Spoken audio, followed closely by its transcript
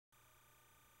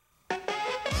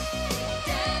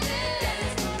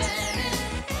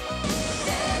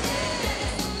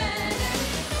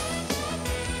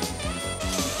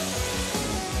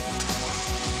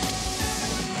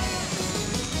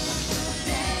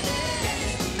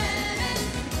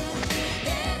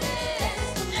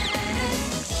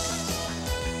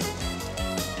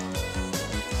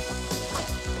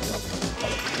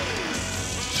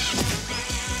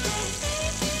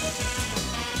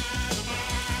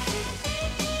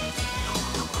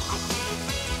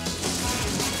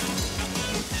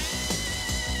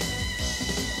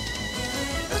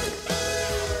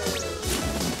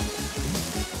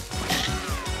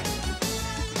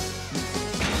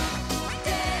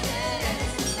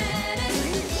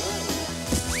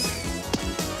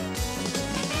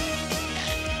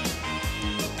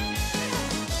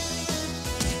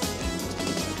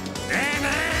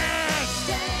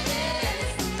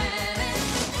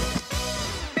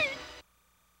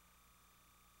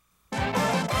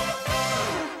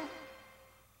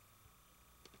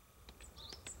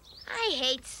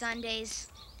hate Sundays.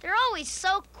 They're always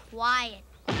so quiet.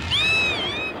 That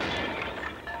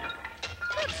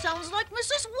sounds like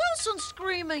Mrs. Wilson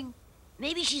screaming.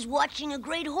 Maybe she's watching a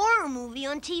great horror movie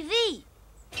on TV.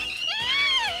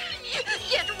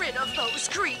 Get rid of those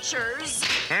creatures.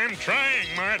 I'm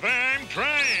trying, Martha, I'm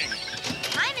trying.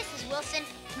 Hi, Mrs. Wilson.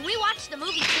 Can we watch the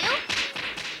movie, too?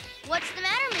 What's the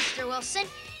matter, Mr. Wilson?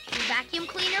 Your vacuum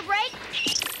cleaner break?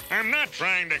 I'm not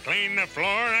trying to clean the floor,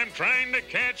 I'm trying to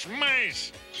catch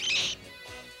mice.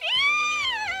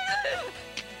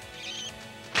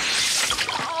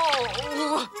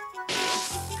 Oh!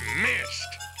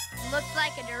 Missed. Looks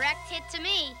like a direct hit to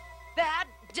me. That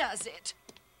does it.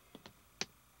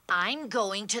 I'm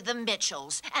going to the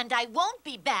Mitchells, and I won't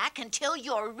be back until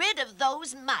you're rid of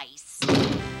those mice.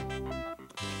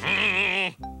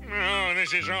 Oh,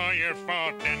 this is all your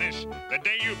fault, Dennis. The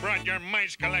day you brought your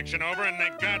mice collection over and they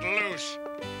got loose.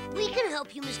 We can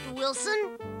help you, Mr.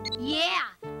 Wilson. Yeah,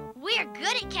 we're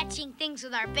good at catching things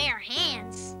with our bare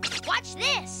hands. Watch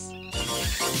this.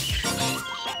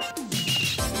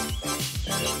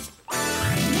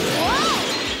 Whoa!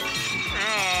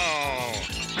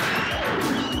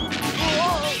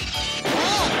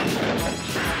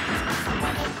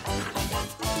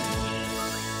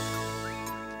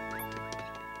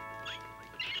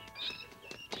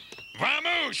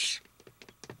 Vamoose!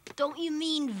 Don't you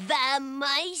mean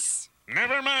mice?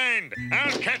 Never mind.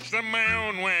 I'll catch them my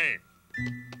own way.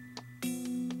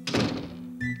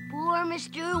 Poor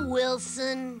Mr.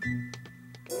 Wilson.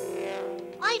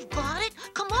 I've got it.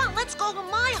 Come on, let's go to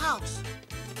my house.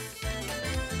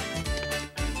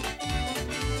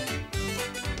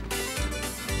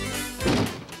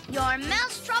 Your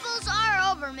mouse troubles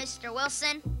are over, Mr.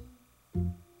 Wilson.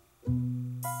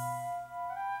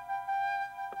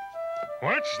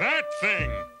 What's that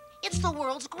thing? It's the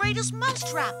world's greatest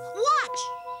mousetrap. Watch!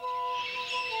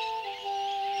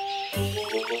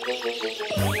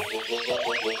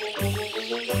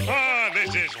 Oh,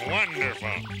 this is wonderful.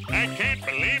 I can't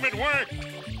believe it worked.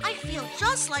 I feel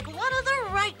just like one of the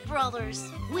Wright brothers.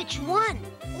 Which one?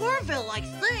 Orville, I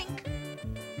think.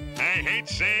 I hate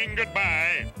saying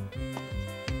goodbye.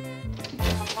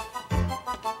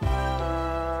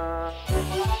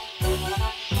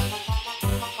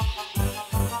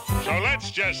 So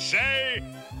let's just say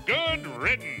good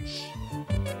riddance.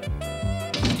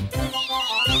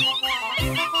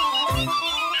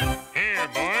 Here,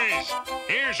 boys.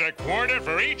 Here's a quarter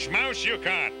for each mouse you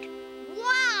caught.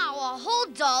 Wow, a whole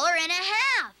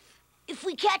 $1.50. If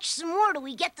we catch some more, do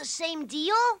we get the same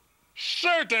deal?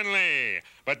 Certainly.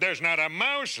 But there's not a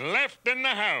mouse left in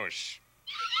the house.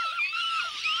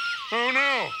 Oh,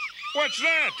 no. What's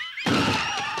that?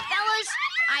 Fellas,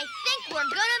 I think we're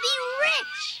gonna be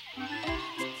rich.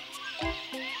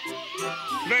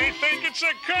 They think it's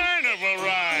a carnival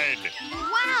ride.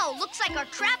 Wow, looks like our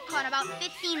trap caught about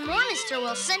 15 more, Mr.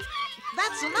 Wilson.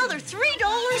 That's another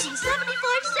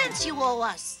 $3.75 you owe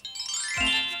us.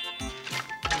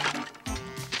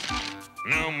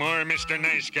 No more, Mr.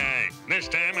 Nice Guy. This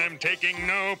time I'm taking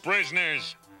no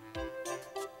prisoners.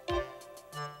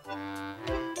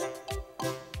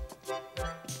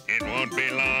 It won't be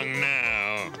long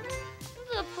now.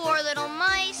 The poor little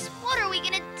mice. What are we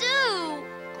gonna do?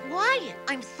 Quiet,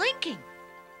 I'm thinking.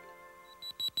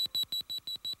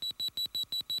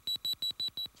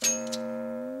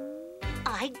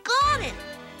 I got it.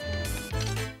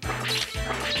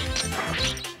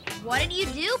 What did you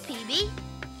do, Peavy?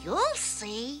 You'll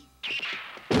see.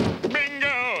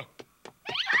 Bingo!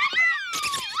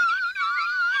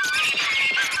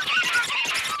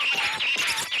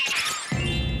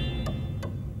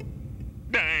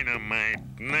 Dynamite.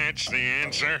 That's the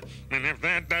answer. And if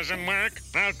that doesn't work,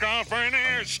 I'll call for an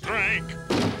airstrike.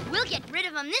 We'll get rid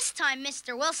of them this time,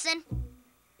 Mr. Wilson.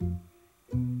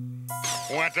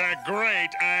 What a great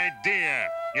idea.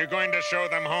 You're going to show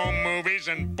them home movies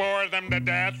and bore them to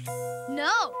death?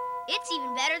 No, it's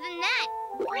even better than that.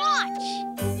 Watch.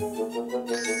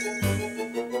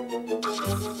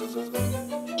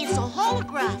 It's a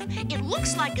holograph. It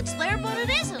looks like it's there, but it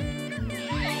isn't.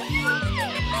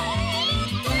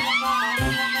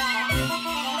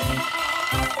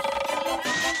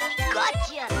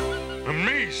 Gotcha!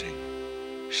 Amazing.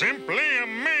 Simply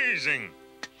amazing.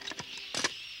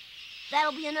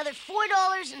 That'll be another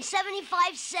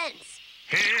 $4.75.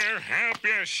 Here, help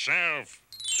yourself.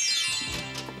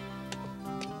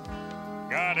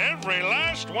 Got every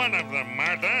last one of them,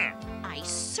 Martha. I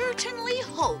certainly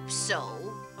hope so.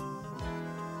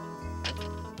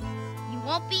 You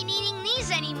won't be needing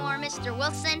these anymore, Mr.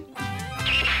 Wilson.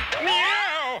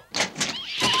 Meow!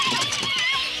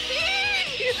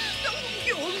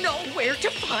 You'll know where to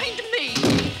find me.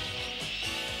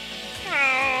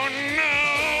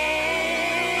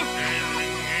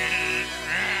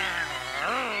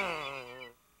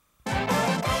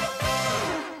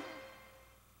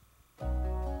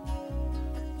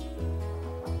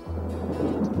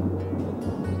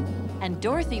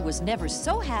 Dorothy was never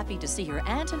so happy to see her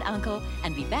aunt and uncle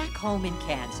and be back home in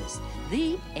Kansas.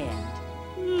 The end.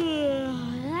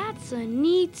 That's a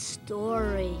neat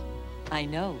story. I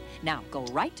know. Now go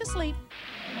right to sleep.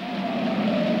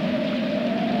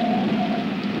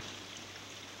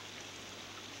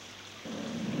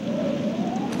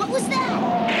 What was that?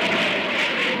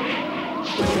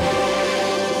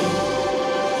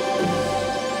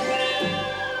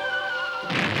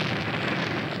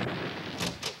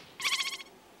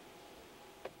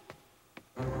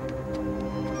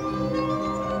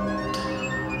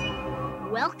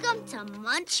 Welcome to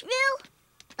Munchville?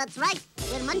 That's right.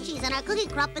 We're munchies and our cookie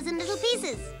crop is in little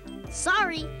pieces.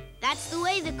 Sorry, that's the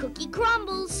way the cookie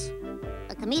crumbles.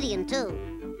 A comedian,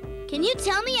 too. Can you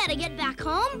tell me how to get back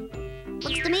home?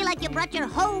 Looks to me like you brought your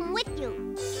home with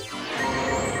you.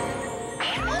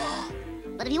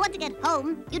 But if you want to get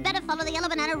home, you'd better follow the Yellow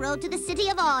Banana Road to the City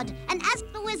of Odd and ask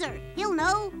the Wizzer. He'll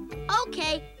know.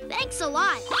 Okay, thanks a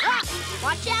lot. Ah,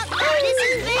 watch out, this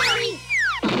is very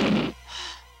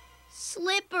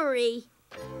slippery.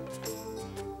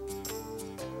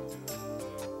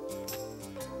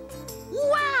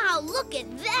 Wow, look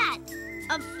at that!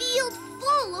 A field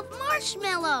full of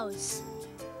marshmallows.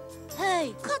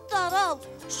 Hey, cut that out.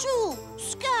 Shoo,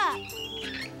 scat.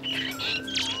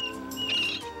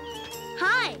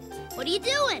 Hi, what are you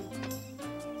doing?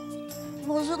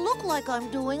 What does it look like I'm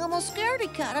doing? I'm a scaredy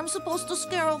cat. I'm supposed to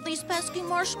scare off these pesky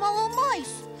marshmallow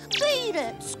mice. Beat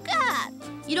it, scat.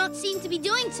 You don't seem to be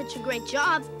doing such a great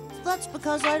job. That's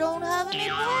because I don't have any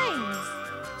brains.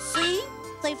 See?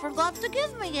 They forgot to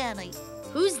give me any.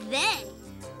 Who's they?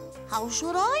 How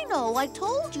should I know? I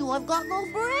told you I've got no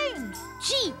brains.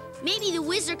 Gee, maybe the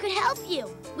Wizzer could help you.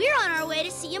 We're on our way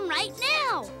to see him right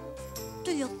now.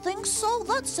 Do you think so?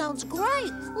 That sounds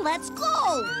great. Let's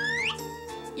go.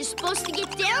 You're supposed to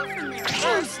get down from there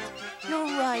first. You're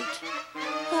right.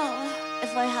 Oh,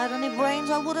 if I had any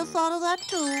brains, I would have thought of that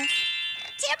too.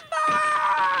 Timber!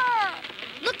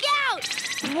 Look out!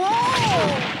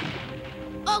 Whoa!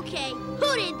 Okay,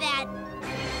 who did that?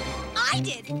 I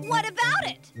did. What about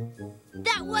it?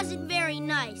 That wasn't very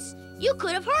nice. You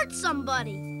could have hurt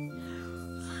somebody.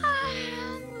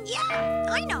 Yeah,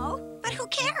 I know, but who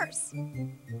cares?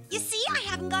 You see, I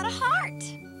haven't got a heart.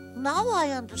 Now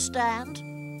I understand.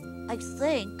 I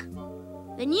think.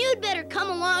 Then you'd better come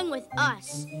along with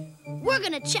us. We're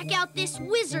gonna check out this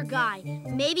Wizzer guy.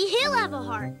 Maybe he'll have a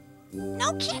heart.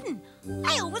 No kidding.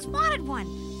 I always wanted one.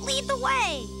 Lead the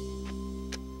way.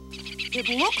 It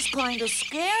looks kind of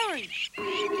scary.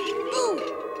 Ooh.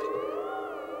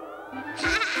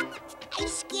 I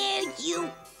scared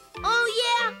you. Oh,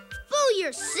 yeah? Fool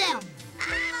yourself.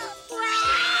 Help!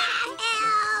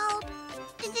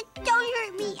 Don't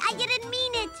hurt me. I didn't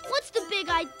mean it. What's the big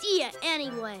idea,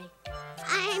 anyway?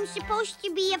 I'm supposed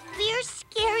to be a fierce,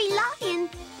 scary lion,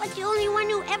 but the only one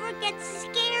who ever gets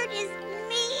scared is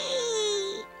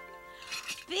me.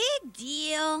 Big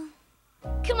deal.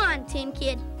 Come on, Tin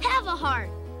Kid. Have a heart.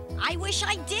 I wish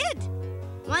I did.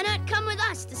 Why not come with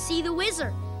us to see the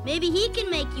Wizzer? Maybe he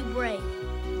can make you brave.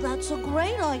 That's a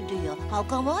great idea. How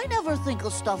come I never think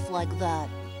of stuff like that?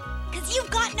 'Cause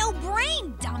you've got no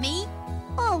brain, dummy.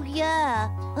 Oh, yeah.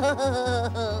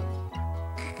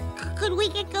 Could we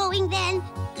get going then?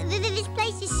 This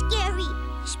place is scary,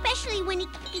 especially when it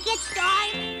gets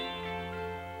dark.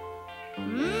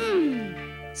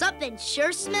 Something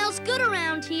sure smells good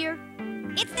around here.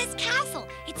 It's this castle.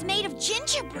 It's made of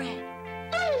gingerbread.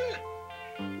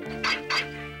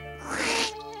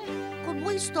 Could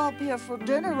we stop here for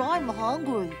dinner? I'm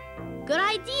hungry. Good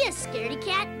idea, Scaredy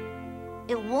Cat.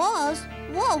 It was?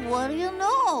 Well, what do you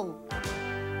know?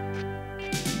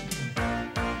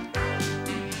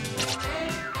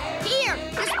 Here,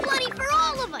 there's plenty for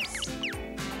all of us.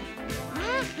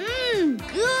 Good.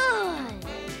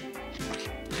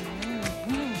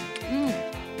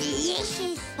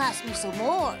 Delicious. Pass me some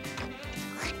more.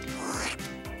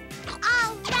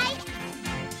 All right.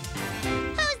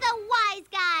 Who's the wise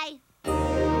guy?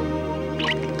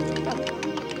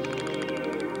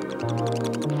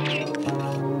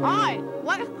 Hi,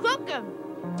 what's cooking?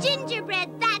 Gingerbread,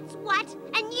 that's what.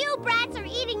 And you brats are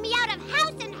eating me out of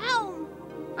house and home.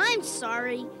 I'm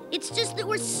sorry. It's just that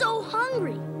we're so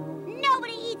hungry.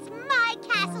 Nobody eats my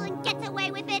castle and gets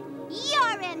away with it.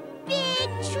 You're in big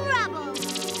trouble.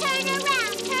 Turn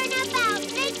around, turn about,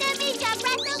 make them eat your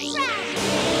Brussels sprouts.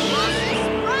 Brussels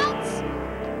sprouts?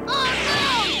 Oh no!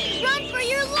 Run for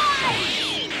your lives!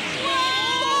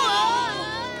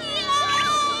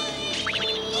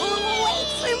 Wait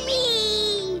for me.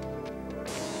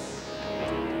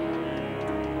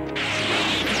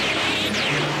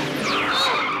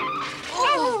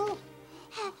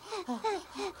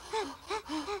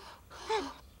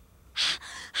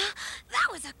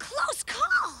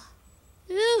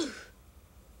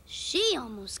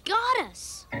 almost got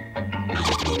us.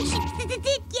 She did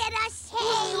get us.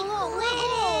 Hey, quit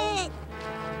it.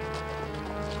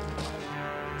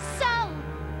 So,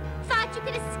 thought you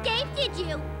could escape, did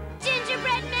you?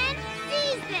 Gingerbread men,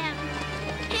 seize them.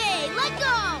 Hey, let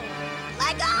go!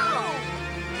 Let go!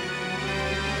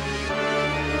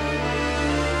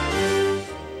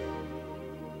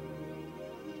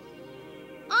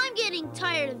 I'm getting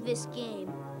tired of this game.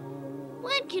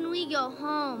 When can we go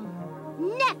home?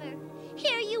 Never.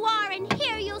 Here you are, and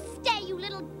here you'll stay, you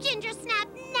little ginger snap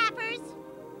nappers.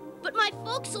 But my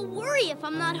folks will worry if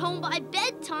I'm not home by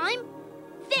bedtime.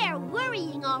 They're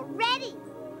worrying already.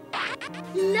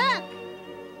 Look!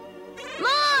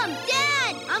 Mom!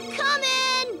 Dad! I'm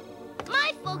coming!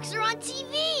 My folks are on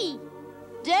TV!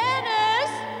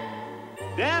 Dennis!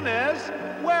 Dennis,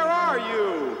 where are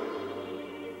you?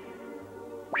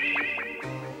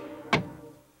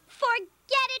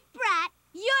 Forget it, Brat.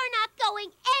 You're not going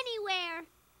anywhere.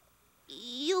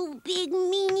 You big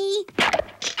meanie.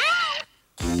 Ow!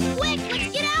 Quick,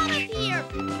 let's get out of here!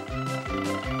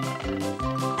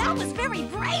 That was very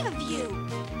brave of you.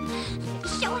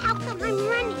 So how come I'm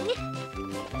running?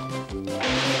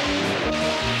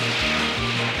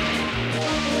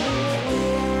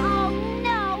 Oh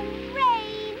no,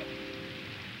 rain!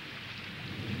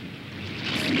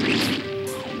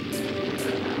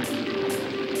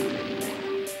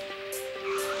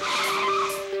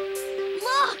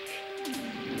 Look!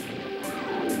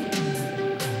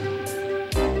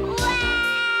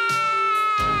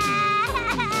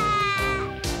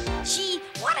 Gee,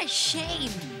 what a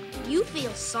shame. You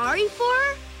feel sorry for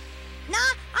her?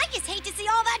 Nah, I just hate to see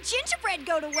all that gingerbread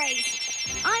go to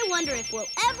waste. I wonder if we'll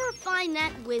ever find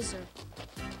that Wizzer.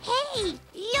 Hey,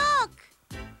 look!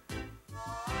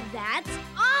 That's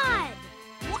odd!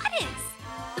 What is?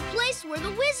 The place where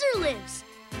the Wizzer lives.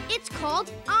 It's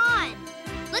called Odd.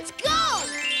 Let's go!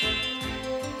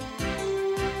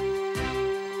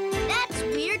 That's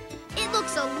weird. It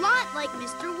looks a lot like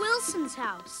Mr. Wilson's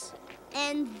house.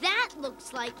 And that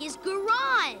looks like his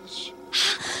garage.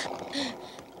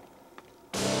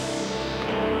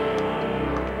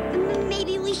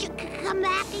 Maybe we should come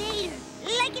back later,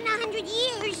 like in 100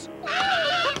 years.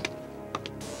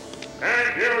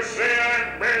 Can't you see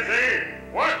I'm busy?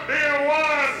 What do you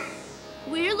want?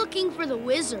 We're looking for the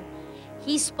Wizzer.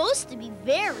 He's supposed to be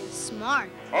very smart.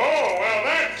 Oh, well,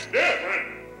 that's different.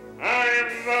 I'm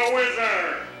the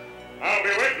Wizzer. I'll be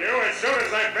with you as soon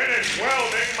as I finish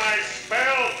welding my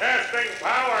spell-casting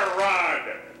power rod.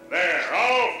 There,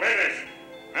 all finished.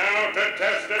 Now to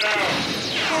test it out.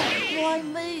 Oh, why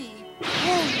me?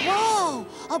 Oh,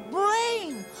 wow, a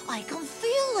brain. I can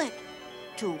feel it.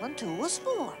 2 and 2 is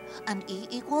 4, and E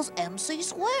equals MC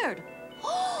squared.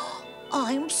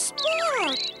 I'm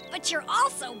smart. But you're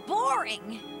also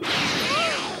boring. A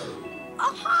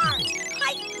heart.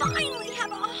 I finally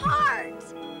have a heart.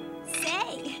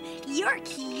 Say, you're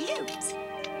cute.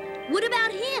 What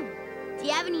about him? Do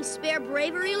you have any spare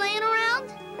bravery laying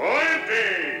around?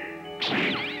 Plenty.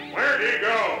 Where'd he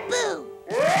go? Boo!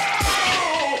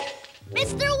 Whoa!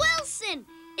 Mr. Wilson!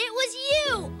 It was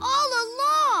you all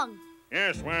along!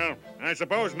 Yes, well, I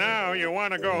suppose now you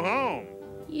want to go home.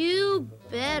 You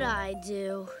bet I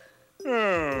do.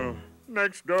 Oh,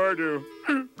 next door to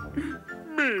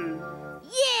me.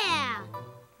 Yeah!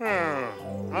 Oh,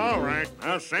 all right.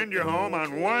 I'll send you home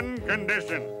on one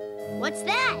condition. What's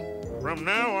that? From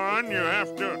now on, you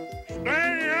have to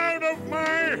stay out of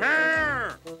my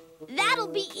hair. That'll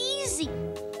be easy.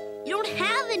 You don't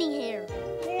have any hair.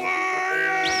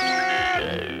 Quiet!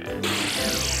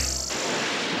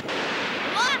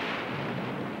 What?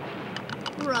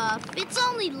 Ruff, it's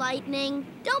only lightning.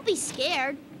 Don't be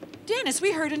scared. Dennis,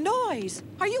 we heard a noise.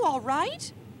 Are you all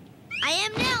right? I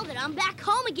am now that I'm back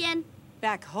home again.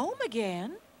 Back home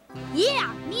again?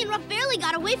 Yeah, me and Ruff barely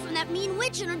got away from that mean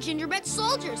witch and her gingerbread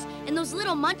soldiers and those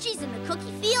little munchies in the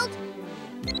cookie field.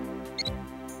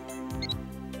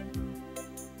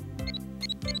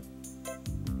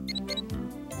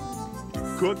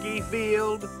 Cookie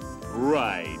field?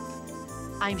 Right.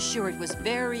 I'm sure it was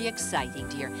very exciting,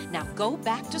 dear. Now go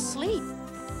back to sleep.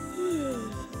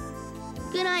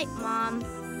 Good night, Mom.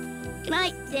 Good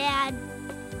night, Dad.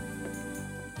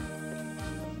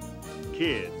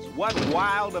 Kids, what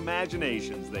wild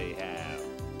imaginations they have.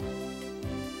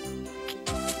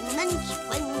 Munch,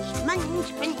 munch,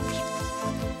 munch, munch.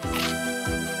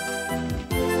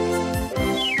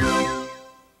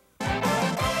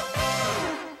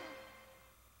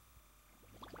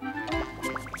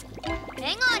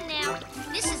 Hang on now.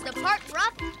 This is the part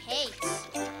Ruff hates.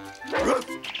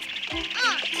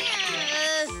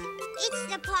 It's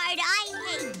the part I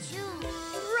hate, too.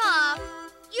 Ruff,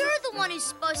 you're the one who's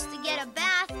supposed to get a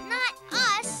bath, not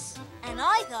us. And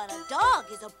I thought a dog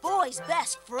is a boy's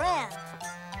best friend.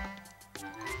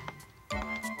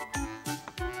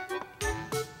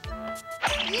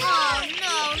 Oh,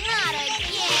 no, not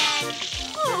again.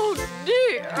 Oh,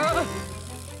 dear.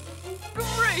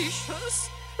 Gracious.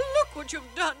 Look what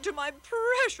you've done to my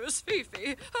precious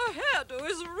Fifi. Her hairdo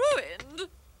is ruined.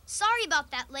 Sorry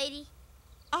about that, lady.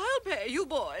 I'll pay you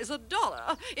boys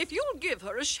 $1 if you'll give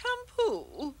her a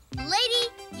shampoo. Lady,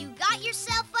 you got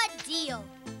yourself a deal.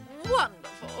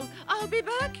 Wonderful. I'll be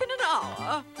back in an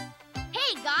hour.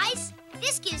 Hey, guys,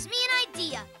 this gives me an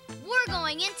idea. We're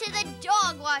going into the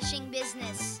dog washing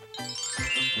business.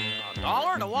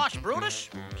 $1 to wash Brutus?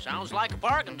 Sounds like a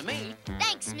bargain to me.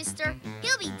 Thanks, mister.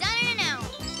 He'll be done in an hour.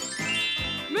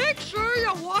 Make sure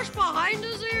you wash behind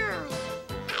his ears.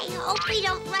 I hope we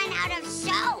don't run out of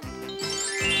soap.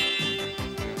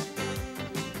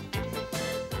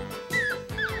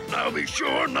 Now be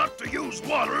sure not to use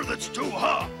water that's too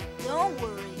hot. Don't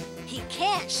worry, he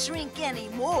can't shrink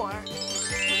anymore. A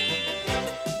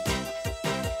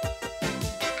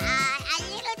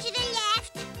little to the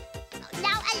left.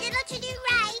 Now a little to the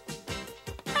right.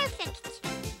 Perfect.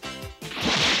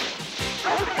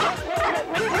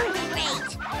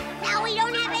 Great. Now we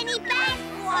don't have any bath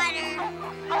water.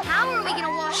 How are we going to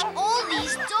wash all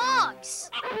these dogs?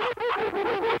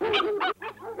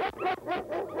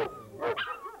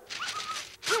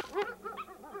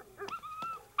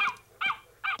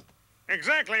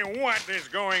 Exactly what is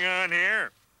going on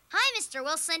here? Hi, Mr.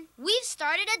 Wilson. We've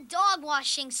started a dog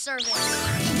washing service.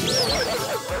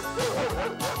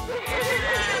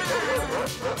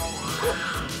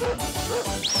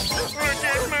 Look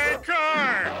at my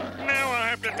car! Now I'll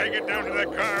have to take it down to the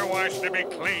car wash to be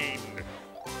cleaned.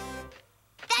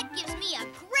 That gives me a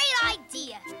great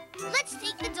idea. Let's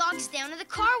take the dogs down to the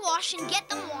car wash and get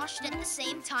them washed at the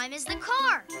same time as the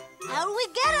car. How do we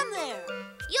get him there?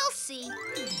 You'll see.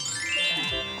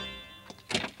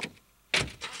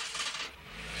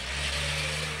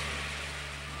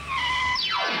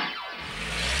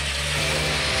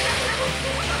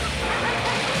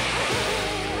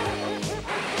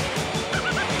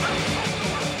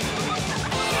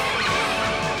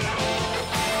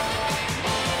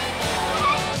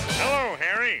 Hello,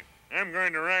 Harry. I'm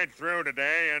going to ride through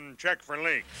today and check for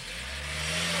leaks.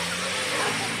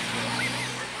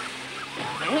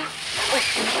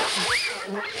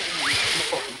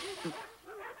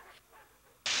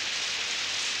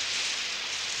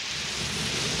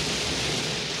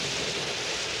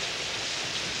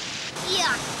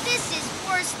 Yuck, this is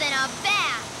worse than a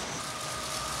bath.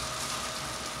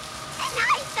 And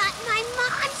I thought my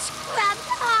mom scrubbed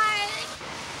hard.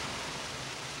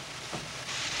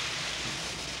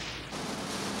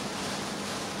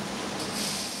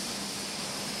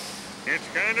 It's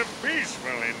kind of peaceful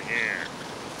in here.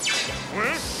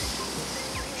 What?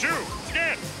 Shoo!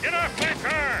 Skid! Get off my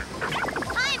car!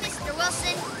 Hi, Mr.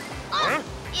 Wilson. Oh, Huh?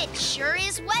 it sure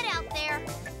is wet out there.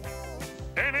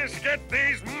 Dennis, get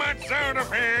these mutts out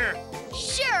of here!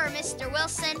 Sure, Mr.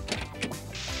 Wilson.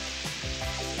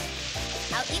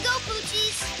 Out you go,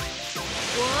 Poochies.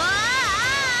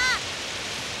 Whoa!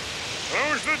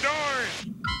 Close the doors!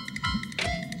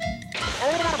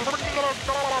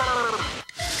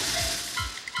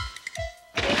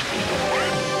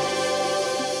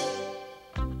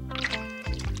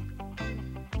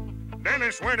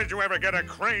 Dennis, where did you ever get a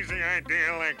crazy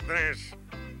idea like this?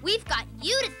 We've got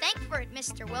you to thank for it,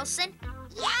 Mr. Wilson.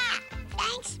 Yeah,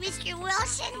 thanks, Mr.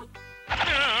 Wilson.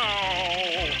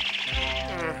 No!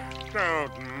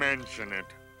 Don't mention it.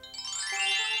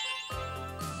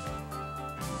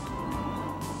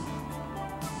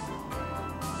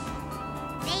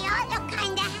 They all look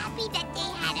kind of happy that they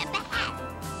had a bath.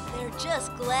 They're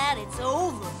just glad it's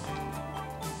over.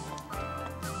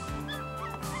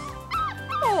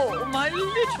 Oh, my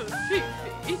little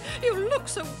Fifi. You look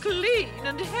so clean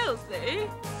and healthy.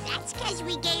 That's because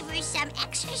we gave her some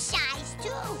exercise,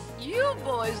 too. You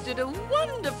boys did a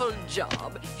wonderful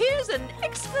job. Here's an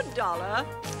extra $1.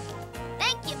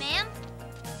 Thank you, ma'am.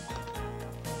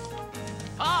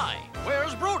 Hi,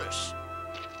 where's Brutus?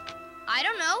 I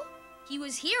don't know. He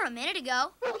was here a minute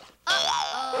ago.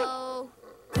 Uh-oh.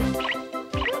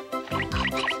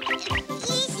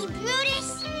 Easy,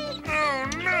 Brutus. Oh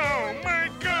no, my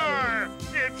car!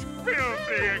 It's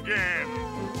filthy again.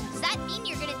 Does that mean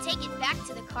you're going to take it back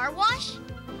to the car wash?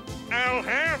 I'll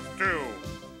have to.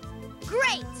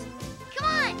 Great. Come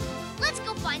on. Let's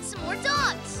go find some more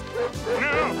dogs.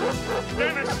 No!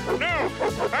 Dennis, no!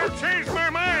 I'll change my